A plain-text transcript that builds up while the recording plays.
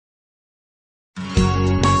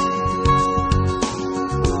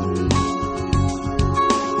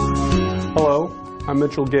I'm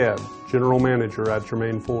Mitchell Gadd, General Manager at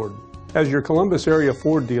Germain Ford. As your Columbus area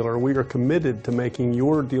Ford dealer, we are committed to making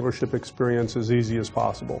your dealership experience as easy as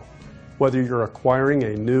possible. Whether you're acquiring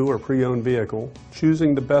a new or pre-owned vehicle,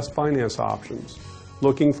 choosing the best finance options,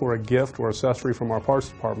 looking for a gift or accessory from our parts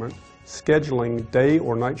department, scheduling day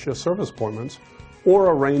or night shift service appointments, or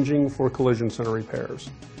arranging for collision center repairs,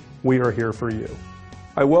 we are here for you.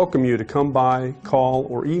 I welcome you to come by, call,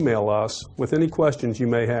 or email us with any questions you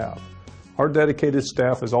may have. Our dedicated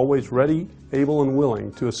staff is always ready, able, and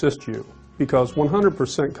willing to assist you because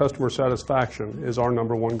 100% customer satisfaction is our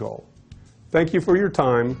 #1 goal. Thank you for your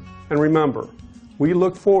time, and remember, we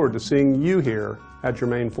look forward to seeing you here at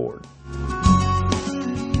Germain Ford.